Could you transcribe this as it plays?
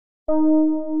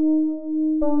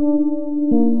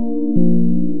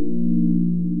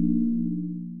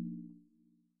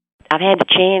I've had the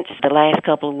chance the last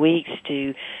couple of weeks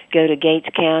to go to Gates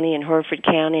County and Hereford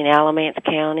County and Alamance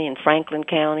County and Franklin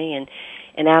County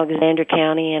and Alexander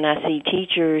County, and I see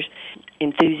teachers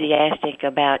enthusiastic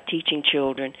about teaching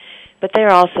children, but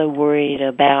they're also worried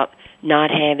about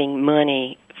not having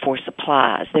money for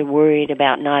supplies. They're worried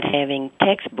about not having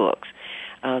textbooks.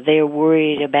 They're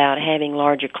worried about having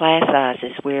larger class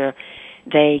sizes where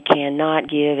they cannot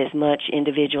give as much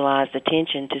individualized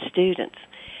attention to students.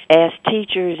 As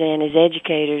teachers and as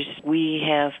educators, we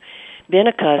have been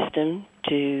accustomed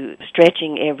to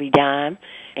stretching every dime,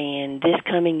 and this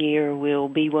coming year will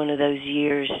be one of those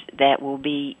years that will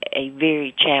be a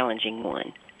very challenging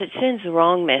one. It sends the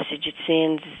wrong message. It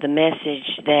sends the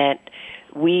message that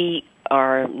we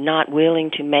are not willing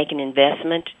to make an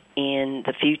investment in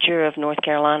the future of North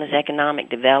Carolina's economic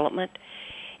development.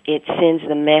 It sends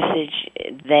the message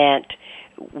that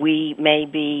we may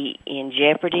be in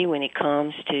jeopardy when it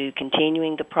comes to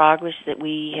continuing the progress that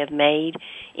we have made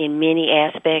in many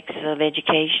aspects of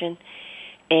education.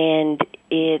 And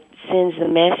it sends the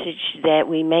message that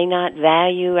we may not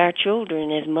value our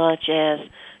children as much as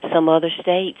some other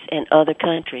states and other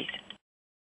countries.